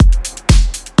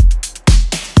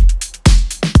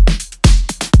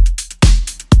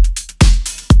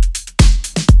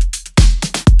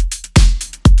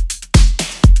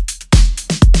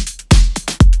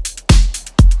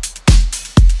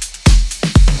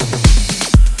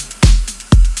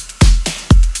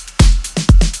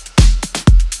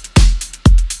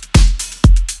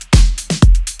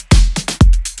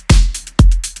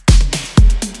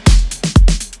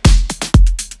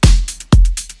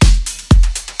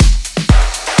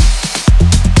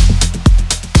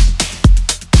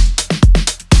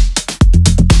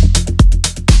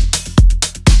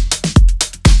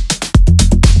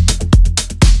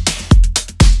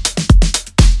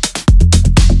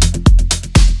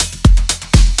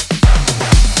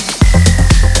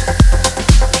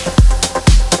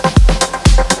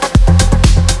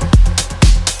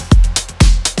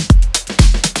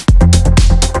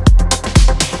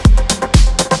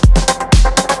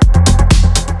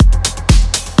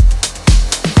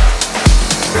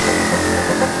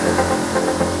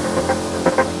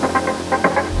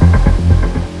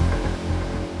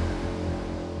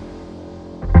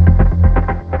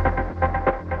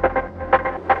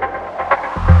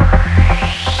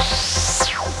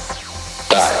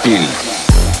Стиль.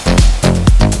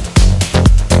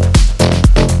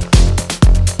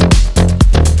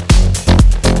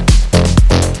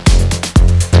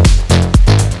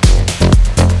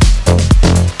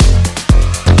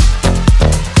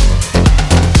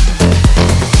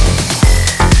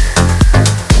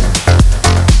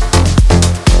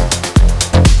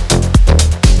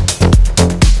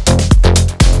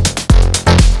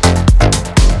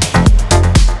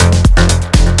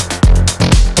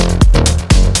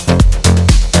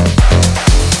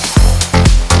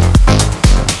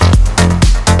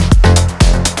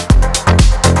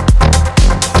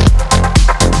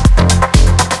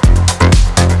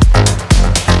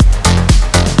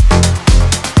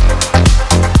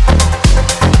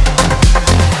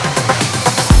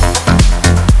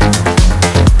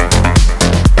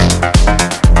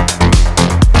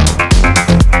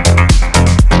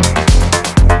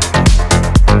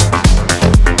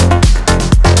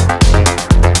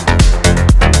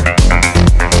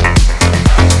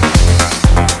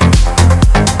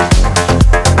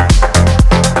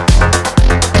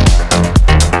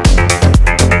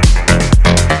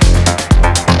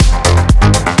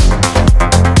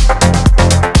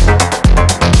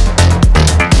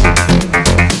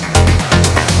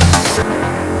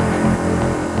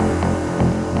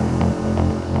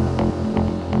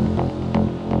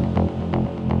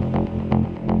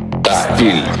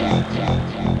 Стиль.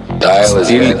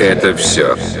 Стиль — это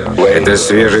все. Это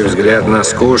свежий взгляд на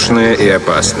скучное и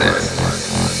опасное.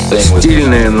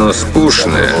 Стильное, но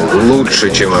скучное лучше,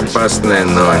 чем опасное,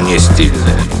 но не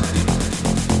стильное.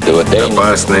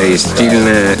 Опасное и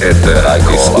стильное — это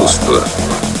искусство.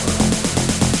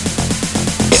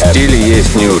 Стиль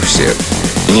есть не у всех.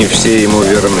 Не все ему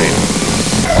верны.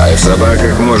 В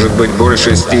собаках может быть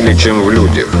больше стиля, чем в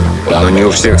людях. Но не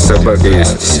у всех собак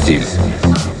есть стиль.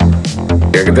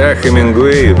 Когда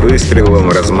Хемингуэй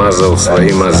выстрелом размазал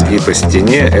свои мозги по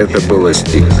стене, это было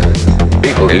стильно.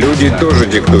 Люди тоже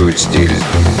диктуют стиль.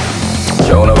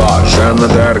 Жанна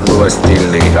д'Арк была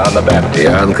стильной.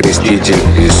 Иоанн Креститель,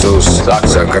 Иисус,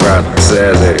 Сократ,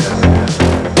 Цезарь,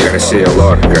 Гарсия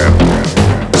Лорка.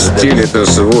 Стиль — это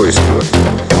свойство,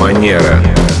 манера,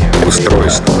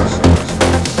 устройство.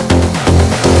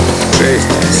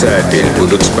 6 цапель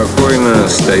будут спокойно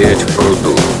стоять в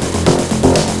пруду.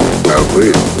 А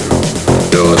вы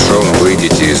голышом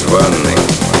выйдете из ванной,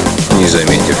 не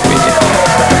заметив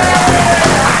меня.